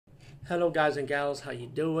Hello, guys and gals. How you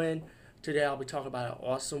doing? Today I'll be talking about an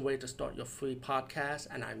awesome way to start your free podcast,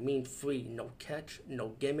 and I mean free. No catch, no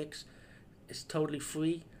gimmicks. It's totally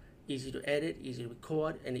free, easy to edit, easy to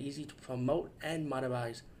record, and easy to promote and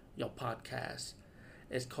monetize your podcast.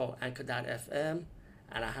 It's called Anchor.fm,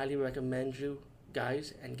 and I highly recommend you,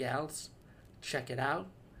 guys and gals, check it out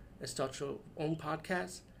and start your own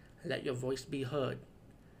podcast and let your voice be heard.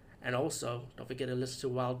 And also, don't forget to listen to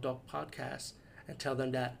Wild Dog Podcast and tell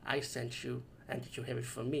them that I sent you and that you hear it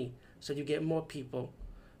from me. So you get more people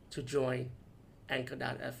to join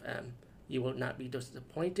Anchor.fm. You will not be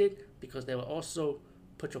disappointed because they will also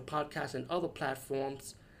put your podcast in other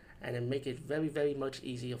platforms and then make it very, very much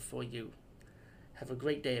easier for you. Have a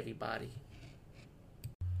great day, everybody.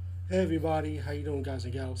 Hey everybody, how you doing, guys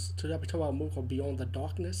and gals? Today I'll be talking about a movie called Beyond the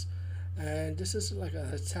Darkness, and this is like a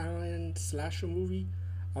Italian slasher movie.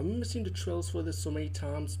 I remember seeing the trailers for this so many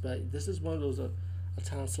times, but this is one of those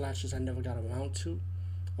Italian slashers I never got around to,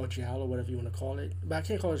 or giallo, whatever you want to call it. But I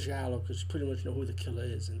can't call it giallo because you pretty much know who the killer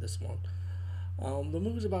is in this one. The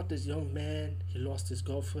movie's about this young man. He lost his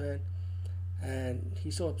girlfriend, and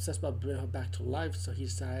he's so obsessed about bringing her back to life, so he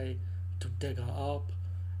decided to dig her up,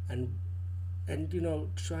 and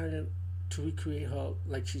trying to recreate her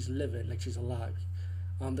like she's living, like she's alive.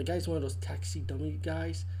 The guy's one of those taxi dummy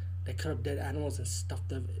guys that cut up dead animals and stuff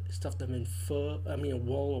them in fur. I mean,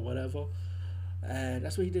 wool or whatever. And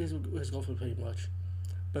that's what he did with his girlfriend pretty much.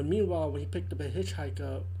 But meanwhile, when he picked up a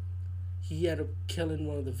hitchhiker, he ended up killing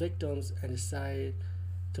one of the victims and decided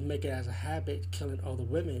to make it as a habit, killing other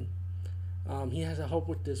women. He has a hope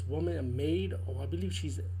with this woman, a maid, or I believe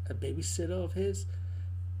she's a babysitter of his,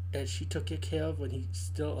 that she took care of when he's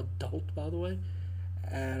still adult, by the way.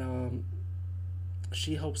 And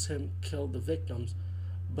she helps him kill the victims,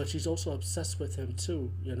 but she's also obsessed with him too.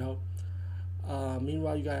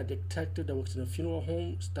 Meanwhile, you got a detective that works in a funeral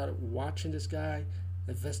home, started watching this guy,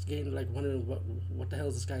 investigating, like wondering what the hell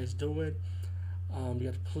this guy is doing.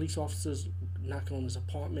 You got police officers knocking on his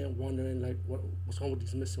apartment, wondering like what's wrong with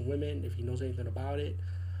these missing women, if he knows anything about it.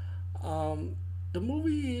 The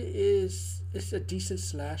movie it's a decent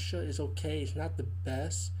slasher. It's okay. It's not the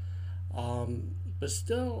best. But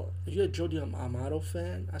still, if you're a Jody Amato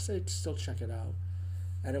fan, I say still check it out.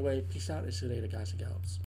 Anyway, peace out and see you later, guys and gals.